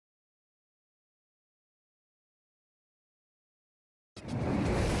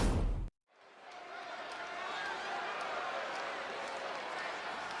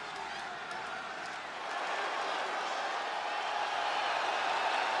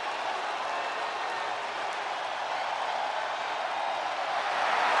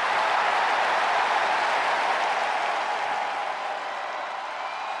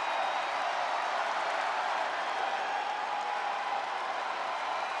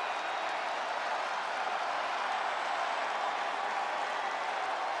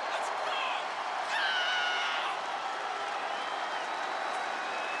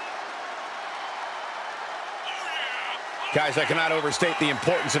Guys, I cannot overstate the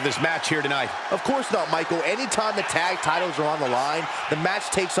importance of this match here tonight. Of course not, Michael. Anytime the tag titles are on the line, the match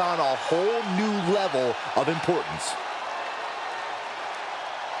takes on a whole new level of importance.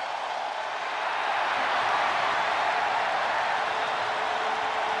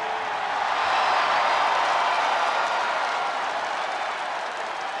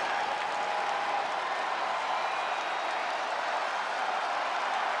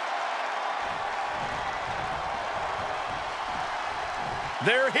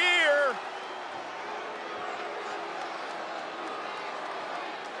 They're here!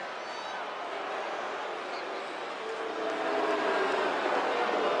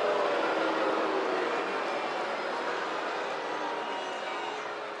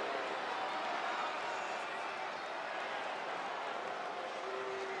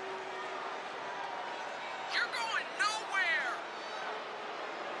 You're going nowhere!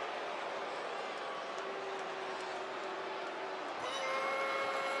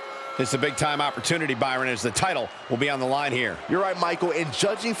 This is a big-time opportunity, Byron, as the title will be on the line here. You're right, Michael, and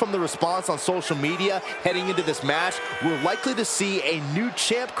judging from the response on social media heading into this match, we're likely to see a new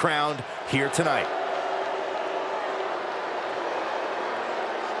champ crowned here tonight.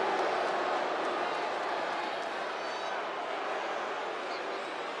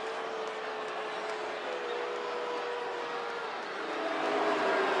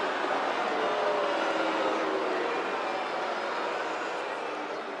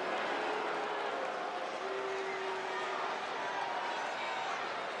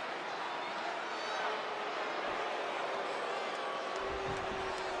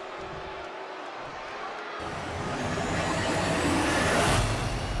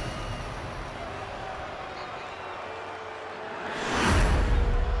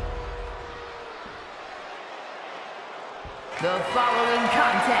 The following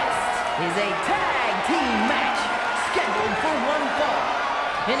contest is a tag team match scheduled for one fall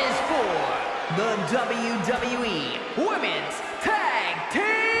and is for the WWE Women's Tag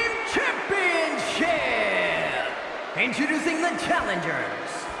Team Championship. Introducing the challengers.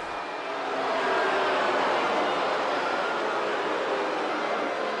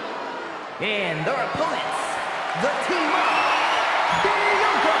 And their opponents, the team of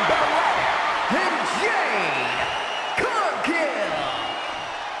Bianca Belair and Jade. Cargill.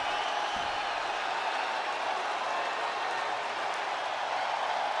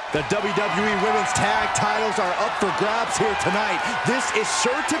 The WWE Women's Tag titles are up for grabs here tonight. This is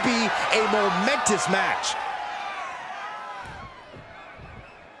sure to be a momentous match.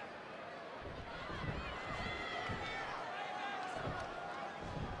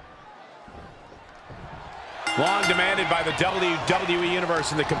 Long demanded by the WWE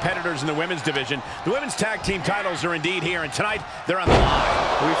Universe and the competitors in the women's division, the women's tag team titles are indeed here, and tonight they're on the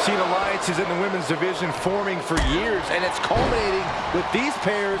line. We've seen alliances in the women's division forming for years, And it's culminating with these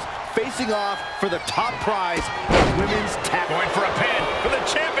pairs facing off for the top prize in women's tag. Going for a pin for the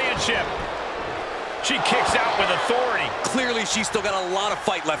championship. She kicks out with authority. Clearly, she's still got a lot of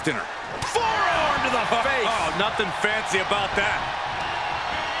fight left in her. Forearm to the face. Oh, nothing fancy about that.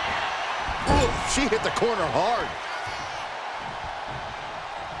 Ooh, she hit the corner hard.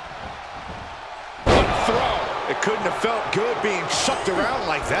 What a throw. It couldn't have felt good being chucked around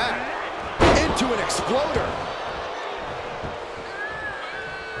like that. Into an exploder.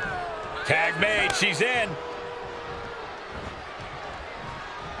 Tag made, she's in.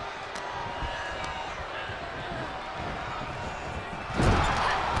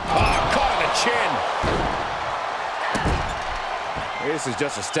 Oh, caught in the chin. This is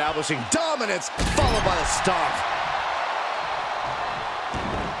just establishing dominance, followed by a stomp.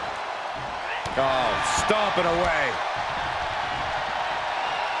 oh, stomping away.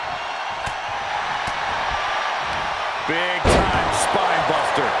 Big time spine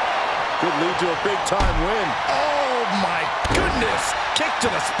buster. Could lead to a big time win. Oh my goodness! Kick to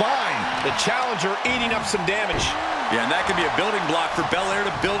the spine. The challenger eating up some damage. Yeah, and that can be a building block for Belair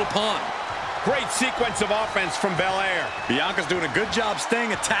to build upon. Great sequence of offense from Belair. Bianca's doing a good job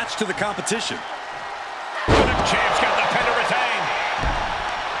staying attached to the competition. The champ's got the pin to retain.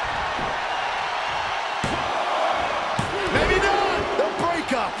 Maybe not. The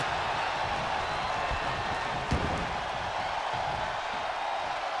breakup.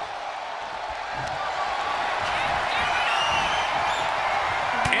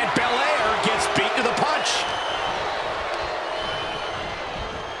 And Belair gets beat to the punch.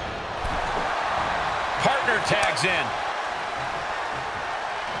 Partner tags in.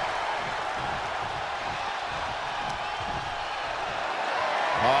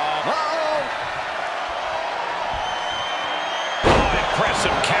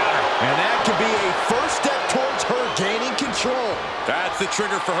 Impressive counter. And that could be a first step towards her gaining control. the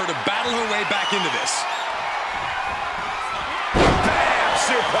trigger for her to battle her way back into this. Bam!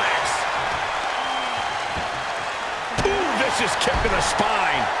 Suplex. Ooh, vicious kick to the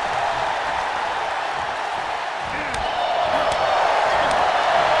spine.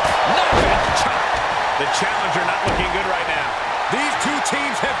 Knife chop. The challenger not looking good right now. These two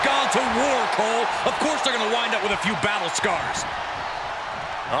teams have gone to war, Cole. Of course they're going to wind up with a few battle scars.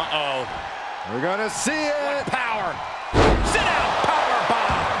 Uh-oh. We're gonna see it. What power. Sit out. Power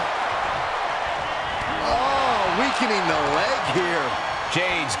bomb. Oh, weakening the leg here.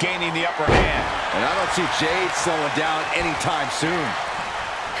 Jade's gaining the upper hand. And I don't see Jade slowing down anytime soon.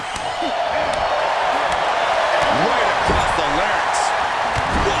 Right across the larynx.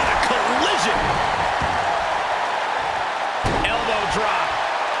 What a collision. Elbow drop.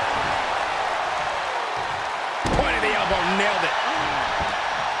 Point of the elbow, nailed it.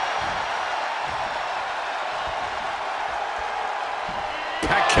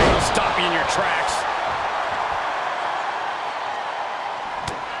 That kick will stop you in your tracks.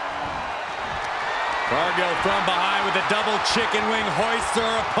 Cargill from behind with a double chicken wing hoists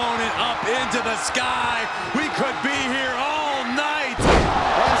her opponent up into the sky. We could be here all night.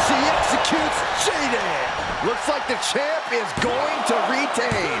 As she executes Jade. Looks like the champ is going to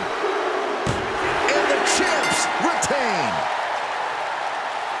retain. And the champs retain.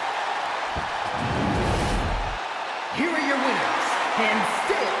 Here are your winners, and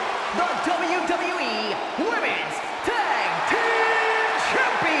still the WWE Women's Tag Team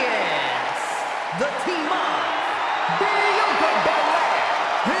Champions, the team of Bianca Belair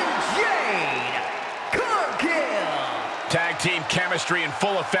and Jade Cargill. Tag team chemistry in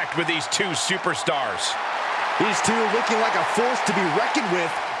full effect with these two superstars. These two looking like a force to be reckoned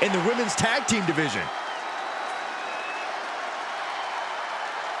with in the women's tag team division.